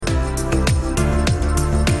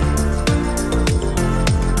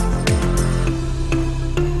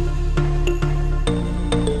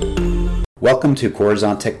Welcome to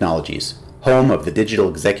Coruzant Technologies, home of the Digital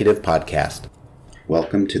Executive Podcast.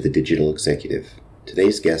 Welcome to the Digital Executive.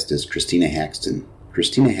 Today's guest is Christina Haxton.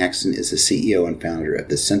 Christina Haxton is the CEO and founder of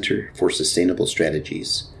the Center for Sustainable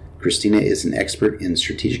Strategies. Christina is an expert in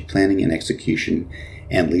strategic planning and execution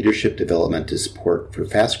and leadership development to support for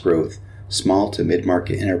fast growth, small to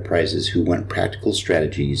mid-market enterprises who want practical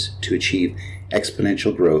strategies to achieve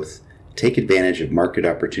exponential growth, take advantage of market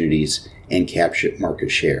opportunities, and capture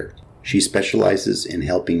market share. She specializes in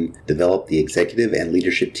helping develop the executive and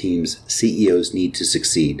leadership teams CEOs need to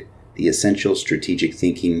succeed, the essential strategic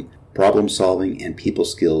thinking, problem solving, and people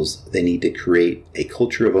skills they need to create a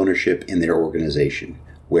culture of ownership in their organization,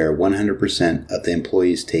 where 100% of the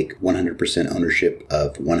employees take 100% ownership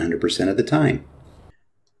of 100% of the time.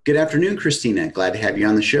 Good afternoon, Christina. Glad to have you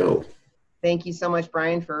on the show. Thank you so much,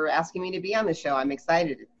 Brian, for asking me to be on the show. I'm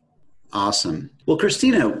excited. Awesome. Well,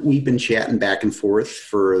 Christina, we've been chatting back and forth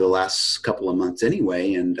for the last couple of months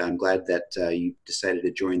anyway, and I'm glad that you decided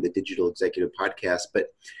to join the Digital Executive Podcast. But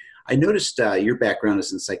I noticed your background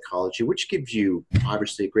is in psychology, which gives you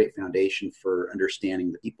obviously a great foundation for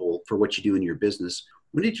understanding the people for what you do in your business.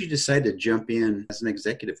 When did you decide to jump in as an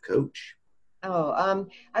executive coach?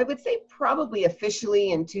 I would say probably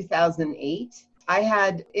officially in 2008. I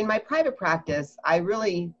had, in my private practice, I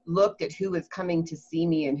really looked at who was coming to see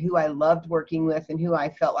me and who I loved working with and who I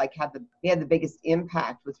felt like had the biggest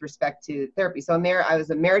impact with respect to therapy. So I was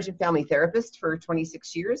a marriage and family therapist for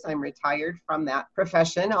 26 years. I'm retired from that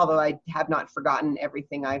profession, although I have not forgotten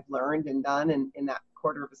everything I've learned and done in that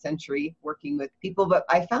quarter of a century working with people. But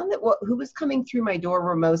I found that who was coming through my door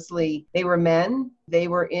were they were men. They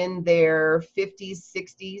were in their 50s,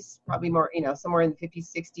 60s, probably more, somewhere in the 50s,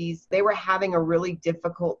 60s. They were having a really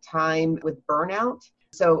difficult time with burnout.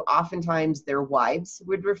 So oftentimes their wives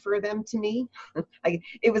would refer them to me.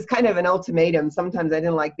 It was kind of an ultimatum. Sometimes I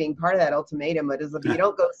didn't like being part of that ultimatum, but it's like, you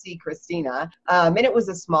don't go see Christina. And it was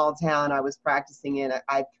a small town I was practicing in.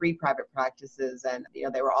 I had 3 private practices, and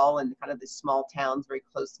they were all in kind of these small towns, very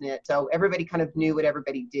close-knit. So everybody kind of knew what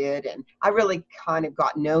everybody did. And I really kind of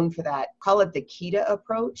got known for that. Call it the KETA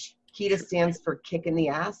approach. KETA stands for kick in the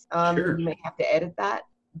ass. Sure. You may have to edit that.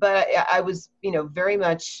 But I was, very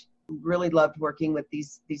much really loved working with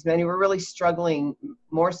these men who were really struggling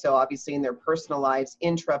more so obviously in their personal lives,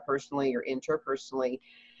 intrapersonally or interpersonally.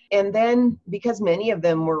 And then because many of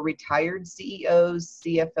them were retired CEOs,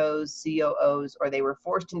 CFOs, COOs, or they were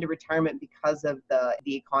forced into retirement because of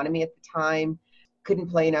the economy at the time, couldn't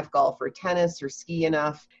play enough golf or tennis or ski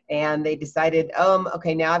enough. And they decided,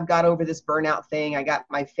 okay, now I've got over this burnout thing. I got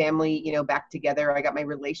my family, back together. I got my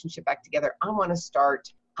relationship back together. I want to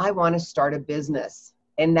start a business.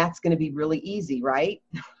 And that's going to be really easy, right?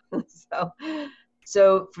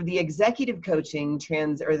 So for the executive coaching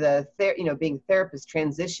being therapist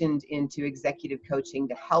transitioned into executive coaching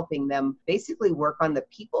to helping them basically work on the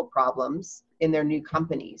people problems in their new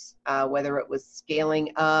companies, whether it was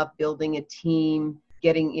scaling up, building a team,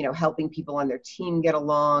 helping people on their team get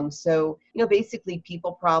along. So, basically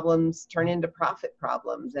people problems turn into profit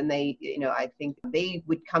problems. And they, I think they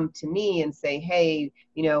would come to me and say, hey,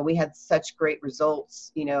 we had such great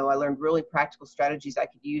results. I learned really practical strategies I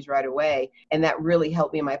could use right away. And that really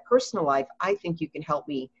helped me in my personal life. I think you can help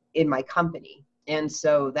me in my company. And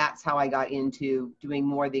so that's how I got into doing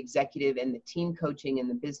more of the executive and the team coaching and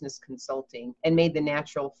the business consulting, and made the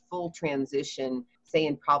natural full transition, say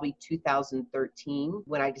in probably 2013,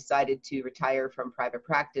 when I decided to retire from private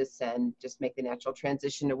practice and just make the natural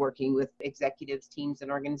transition to working with executives, teams, and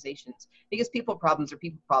organizations. Because people problems are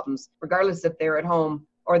people problems, regardless if they're at home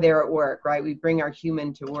or they're at work, right? We bring our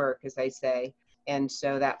human to work, as I say. And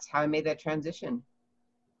so that's how I made that transition.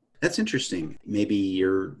 That's interesting. Maybe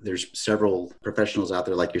there's several professionals out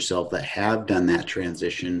there like yourself that have done that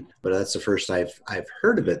transition, but that's the first I've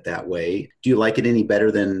heard of it that way. Do you like it any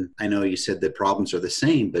better than, I know you said the problems are the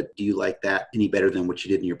same, but do you like that any better than what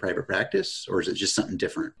you did in your private practice, or is it just something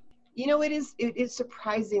different? It is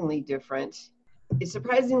surprisingly different. It's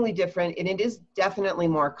surprisingly different, and it is definitely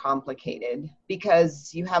more complicated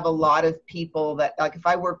because you have a lot of people that, like, if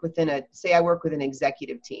I work within I work with an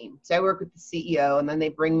executive team. So I work with the CEO, and then they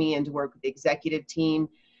bring me in to work with the executive team.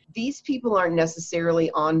 These people aren't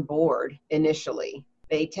necessarily on board initially.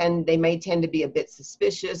 They may tend to be a bit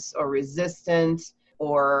suspicious or resistant,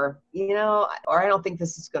 or I don't think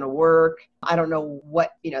this is going to work. I don't know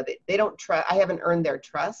what, they don't trust. I haven't earned their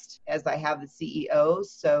trust as I have the CEO.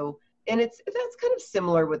 So. And that's kind of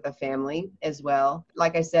similar with the family as well.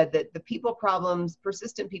 Like I said, that the people problems,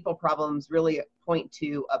 persistent people problems really point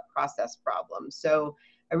to a process problem. So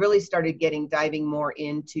I really started diving more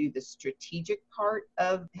into the strategic part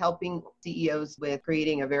of helping CEOs with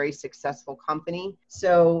creating a very successful company.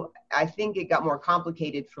 So I think it got more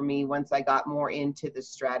complicated for me once I got more into the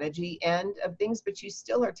strategy end of things, but you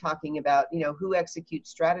still are talking about, who executes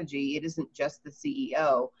strategy. It isn't just the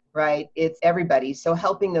CEO, right? It's everybody. So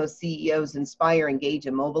helping those CEOs inspire, engage,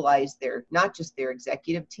 and mobilize not just their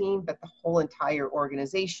executive team, but the whole entire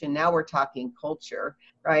organization. Now we're talking culture,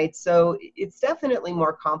 right? So it's definitely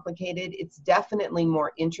more complicated. It's definitely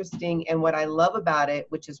more interesting. And what I love about it,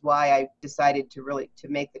 which is why I decided to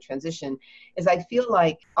make the transition, is I feel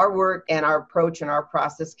like our work and our approach and our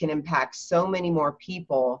process can impact so many more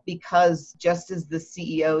people, because just as the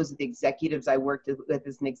CEOs, the executives I worked with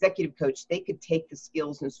as an executive coach, they could take the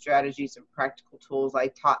skills and strategies and practical tools I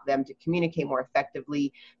taught them to communicate more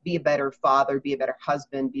effectively, be a better father, be a better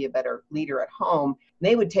husband, be a better leader at home.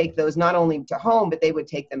 They would take those not only to home, but they would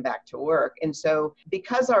take them back to work. And so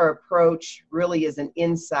because our approach really is an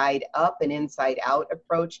inside up and inside out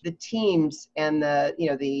approach, the teams and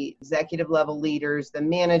the executive level leaders, the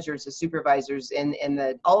managers, the supervisors, and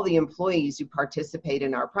all the employees who participate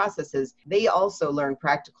in our processes, they also learn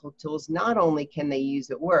practical tools. Not only can they use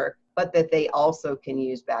at work, but that they also can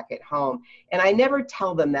use back at home. And I never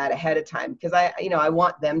tell them that ahead of time, because I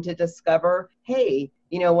want them to discover, hey,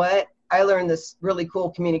 you know what? I learned this really cool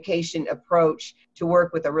communication approach to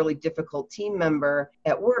work with a really difficult team member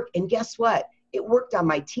at work. And guess what? It worked on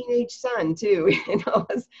my teenage son too.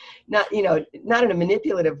 It's not in a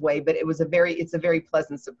manipulative way, but it's a very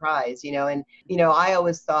pleasant surprise, And, I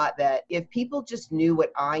always thought that if people just knew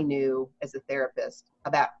what I knew as a therapist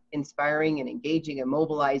about inspiring and engaging and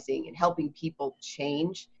mobilizing and helping people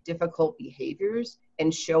change difficult behaviors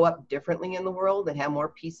and show up differently in the world and have more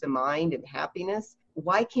peace of mind and happiness,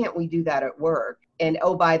 why can't we do that at work? And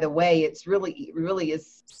oh, by the way, it really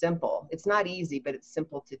is simple. It's not easy, but it's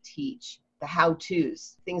simple to teach. The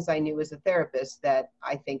how-tos, things I knew as a therapist that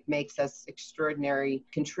I think makes us extraordinary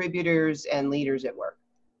contributors and leaders at work.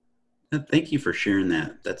 Thank you for sharing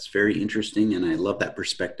that. That's very interesting, and I love that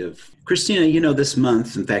perspective. Christina, this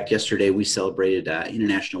month, in fact, yesterday, we celebrated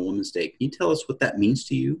International Women's Day. Can you tell us what that means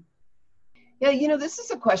to you? Yeah, this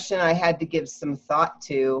is a question I had to give some thought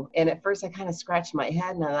to. And at first I kind of scratched my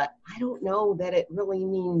head and I thought, I don't know that it really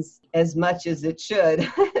means as much as it should.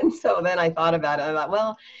 And so then I thought about it. I thought,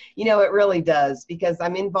 well, it really does, because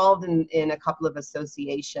I'm involved in a couple of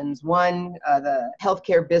associations. One, the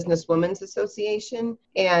Healthcare Businesswomen's Association,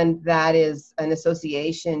 and that is an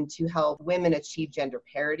association to help women achieve gender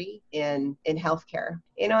parity in healthcare.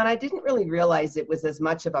 And I didn't really realize it was as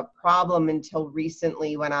much of a problem until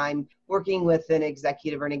recently, when I'm working with an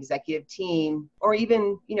executive or an executive team, or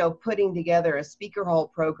even, putting together a speaker hall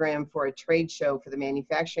program for a trade show for the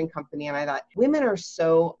manufacturing company. And I thought, women are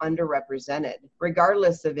so underrepresented,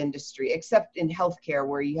 regardless of industry, except in healthcare,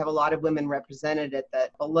 where you have a lot of women represented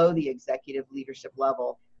below the executive leadership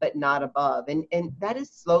level, but not above. And that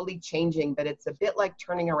is slowly changing, but it's a bit like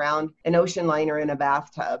turning around an ocean liner in a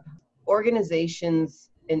bathtub. Organizations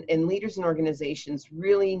and leaders in organizations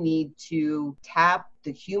really need to tap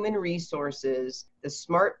the human resources, the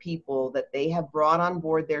smart people that they have brought on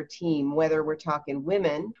board their team, whether we're talking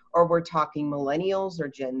women or we're talking millennials or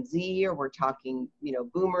Gen Z, or we're talking,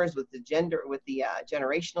 boomers with the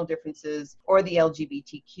generational differences, or the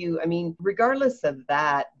LGBTQ. I mean, regardless of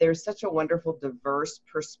that, there's such a wonderful, diverse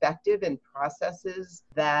perspective and processes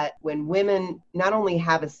that when women not only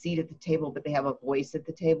have a seat at the table, but they have a voice at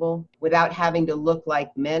the table without having to look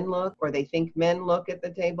like men look, or they think men look at the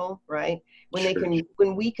table, right?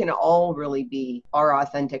 When we can all really be our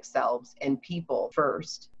authentic selves and people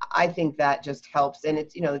first, I think that just helps. And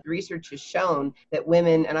it's, the research has shown that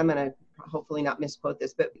women, and I'm going to hopefully not misquote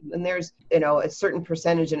this, but when there's, a certain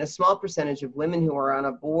percentage and a small percentage of women who are on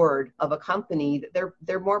a board of a company,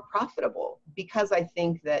 they're more profitable, because I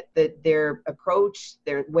think that their approach,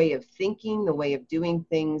 their way of thinking, the way of doing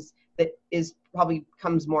things, that is probably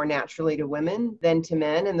comes more naturally to women than to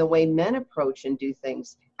men, and the way men approach and do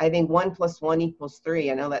things. I think 1 + 1 = 3.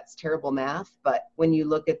 I know that's terrible math, but when you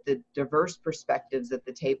look at the diverse perspectives at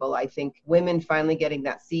the table, I think women finally getting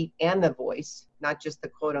that seat and the voice, not just the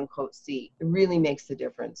quote unquote seat, it really makes the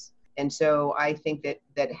difference. And so I think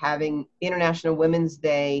that having International Women's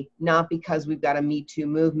Day, not because we've got a Me Too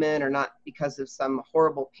movement or not because of some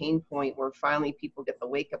horrible pain point where finally people get the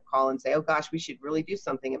wake-up call and say, oh gosh, we should really do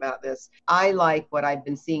something about this. I like what I've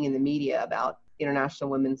been seeing in the media about International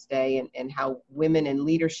Women's Day and how women in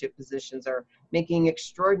leadership positions are making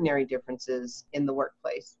extraordinary differences in the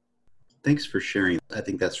workplace. Thanks for sharing. I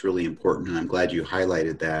think that's really important, and I'm glad you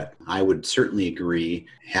highlighted that. I would certainly agree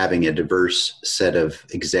having a diverse set of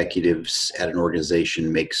executives at an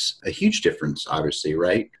organization makes a huge difference, obviously,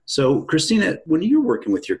 right? So, Christina, when you're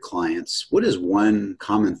working with your clients, what is one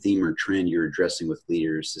common theme or trend you're addressing with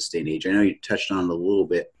leaders this day and age? I know you touched on it a little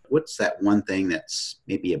bit. What's that one thing that's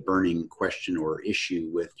maybe a burning question or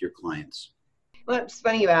issue with your clients? Well, it's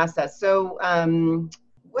funny you asked that. So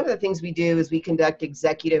one of the things we do is we conduct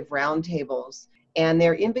executive roundtables, and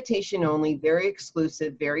they're invitation only, very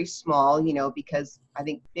exclusive, very small, because I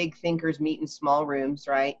think big thinkers meet in small rooms,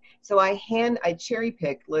 right? So I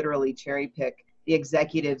literally cherry pick the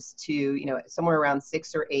executives to, somewhere around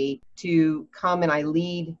 6 or 8 to come, and I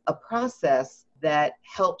lead a process that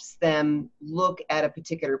helps them look at a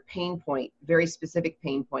particular pain point, very specific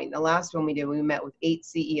pain point. The last one we did, we met with 8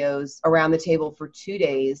 CEOs around the table for 2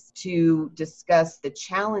 days to discuss the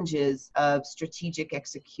challenges of strategic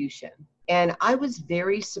execution. And I was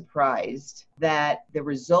very surprised that the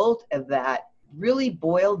result of that really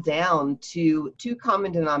boiled down to 2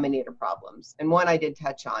 common denominator problems. And one I did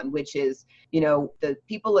touch on, which is, the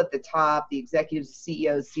people at the top, the executives,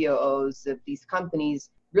 CEOs, COOs of these companies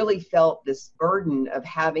really felt this burden of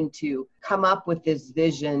having to come up with this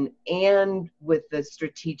vision and with the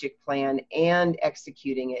strategic plan and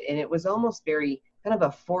executing it. And it was almost very kind of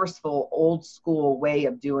a forceful, old school way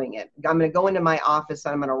of doing it. I'm going to go into my office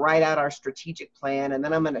and I'm going to write out our strategic plan, and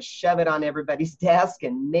then I'm going to shove it on everybody's desk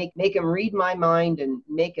and make them read my mind and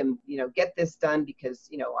make them, get this done because,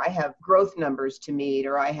 I have growth numbers to meet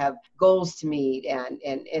or I have goals to meet. And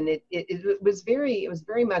it was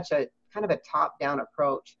very much a kind of a top-down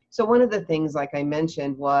approach. So one of the things, like I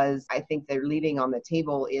mentioned, was I think they're leaving on the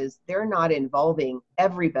table is they're not involving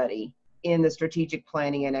everybody in the strategic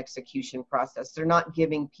planning and execution process. They're not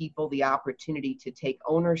giving people the opportunity to take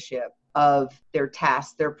ownership of their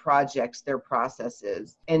tasks, their projects, their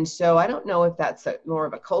processes. And so I don't know if that's more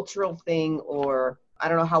of a cultural thing, or I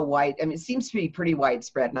don't know how wide. It seems to be pretty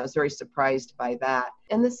widespread, and I was very surprised by that.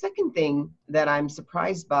 And the second thing that I'm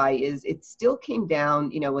surprised by is it still came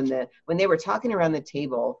down, when they were talking around the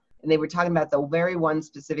table, and they were talking about the very one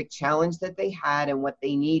specific challenge that they had and what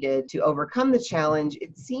they needed to overcome the challenge.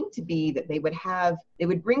 It seemed to be that they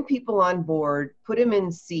would bring people on board, put them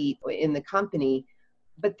in seat in the company,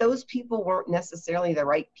 but those people weren't necessarily the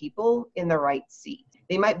right people in the right seat.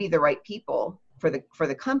 They might be the right people for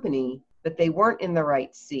the company, but they weren't in the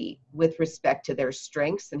right seat with respect to their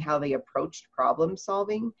strengths and how they approached problem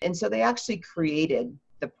solving. And so they actually created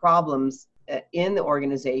the problems in the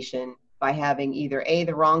organization by having either A,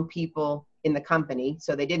 the wrong people in the company,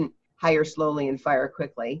 so they didn't hire slowly and fire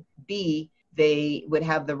quickly. B, they would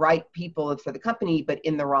have the right people for the company, but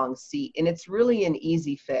in the wrong seat. And it's really an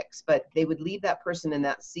easy fix, but they would leave that person in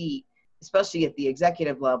that seat, especially at the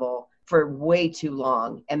executive level, for way too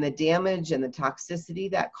long. And the damage and the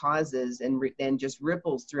toxicity that causes and then just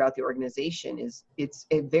ripples throughout the organization it's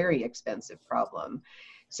a very expensive problem.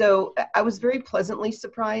 So I was very pleasantly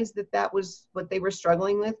surprised that was what they were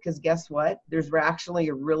struggling with, because guess what? There's actually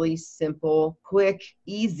a really simple, quick,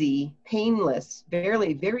 easy, painless,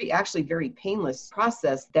 very painless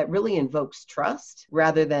process that really invokes trust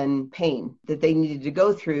rather than pain that they needed to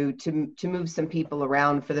go through to move some people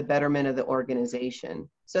around for the betterment of the organization.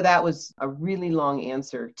 So that was a really long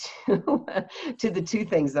answer to the 2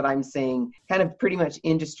 things that I'm saying, kind of pretty much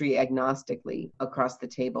industry agnostically across the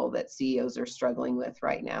table that CEOs are struggling with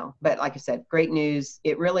right now. But like I said, great news.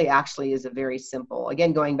 It really actually is a very simple,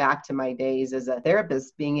 again, going back to my days as a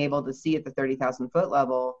therapist, being able to see at the 30,000 foot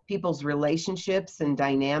level, people's relationships and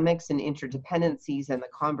dynamics and interdependencies and the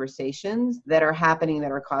conversations that are happening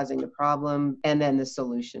that are causing the problem. And then the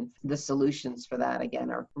solutions for that, again,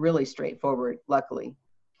 are really straightforward, luckily.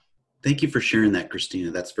 Thank you for sharing that, Christina.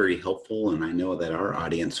 That's very helpful. And I know that our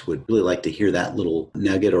audience would really like to hear that little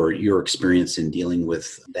nugget or your experience in dealing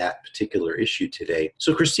with that particular issue today.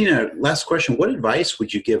 So, Christina, last question. What advice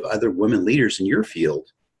would you give other women leaders in your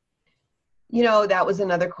field? That was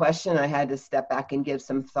another question I had to step back and give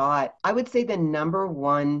some thought. I would say the number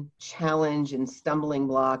one challenge and stumbling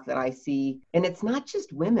block that I see, and it's not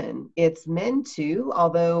just women, it's men too,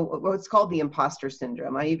 although it's called the imposter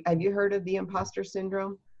syndrome. Have you heard of the imposter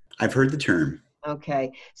syndrome? I've heard the term.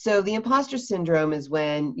 Okay. So the imposter syndrome is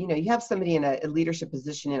when, you have somebody in a leadership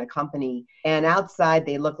position in a company, and outside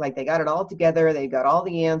they look like they got it all together. They got all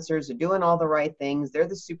the answers. They're doing all the right things. They're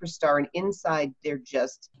the superstar. And inside they're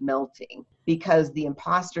just melting. because the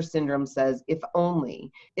imposter syndrome says, if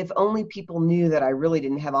only people knew that I really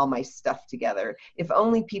didn't have all my stuff together, if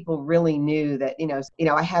only people really knew that,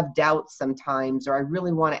 I have doubts sometimes, or I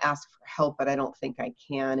really want to ask for help, but I don't think I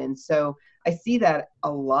can. And so I see that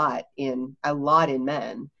a lot in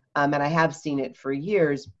men. And I have seen it for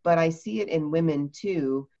years, but I see it in women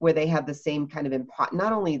too, where they have the same kind of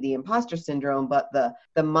not only the imposter syndrome, but the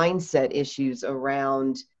mindset issues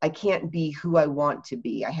around, I can't be who I want to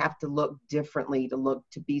be. I have to look differently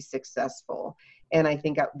to be successful. And I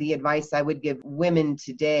think the advice I would give women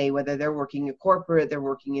today, whether they're working in corporate, they're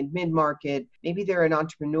working in mid-market, maybe they're an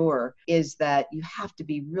entrepreneur, is that you have to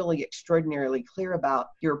be really extraordinarily clear about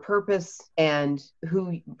your purpose and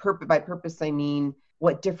by purpose, I mean,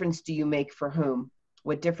 what difference do you make for whom?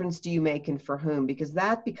 What difference do you make and for whom? Because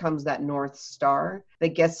that becomes that North Star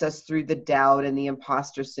that gets us through the doubt and the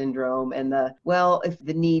imposter syndrome and if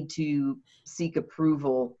the need to seek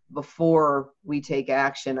approval before we take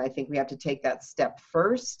action. I think we have to take that step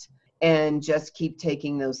first and just keep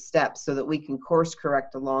taking those steps so that we can course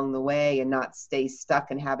correct along the way and not stay stuck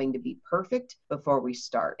in having to be perfect before we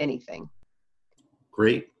start anything.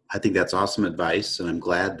 Great. I think that's awesome advice, and I'm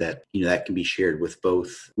glad that that can be shared with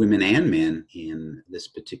both women and men in this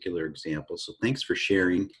particular example. So thanks for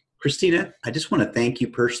sharing. Christina, I just want to thank you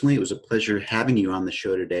personally. It was a pleasure having you on the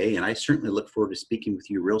show today, and I certainly look forward to speaking with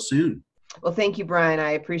you real soon. Well, thank you, Brian.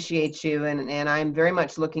 I appreciate you, and I'm very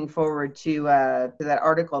much looking forward to that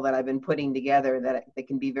article that I've been putting together that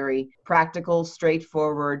can be very practical,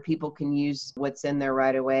 straightforward. People can use what's in there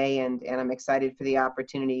right away, and I'm excited for the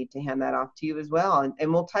opportunity to hand that off to you as well.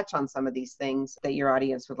 And we'll touch on some of these things that your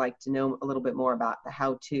audience would like to know a little bit more about, the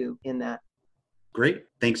how-to in that. Great.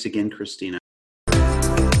 Thanks again, Christina.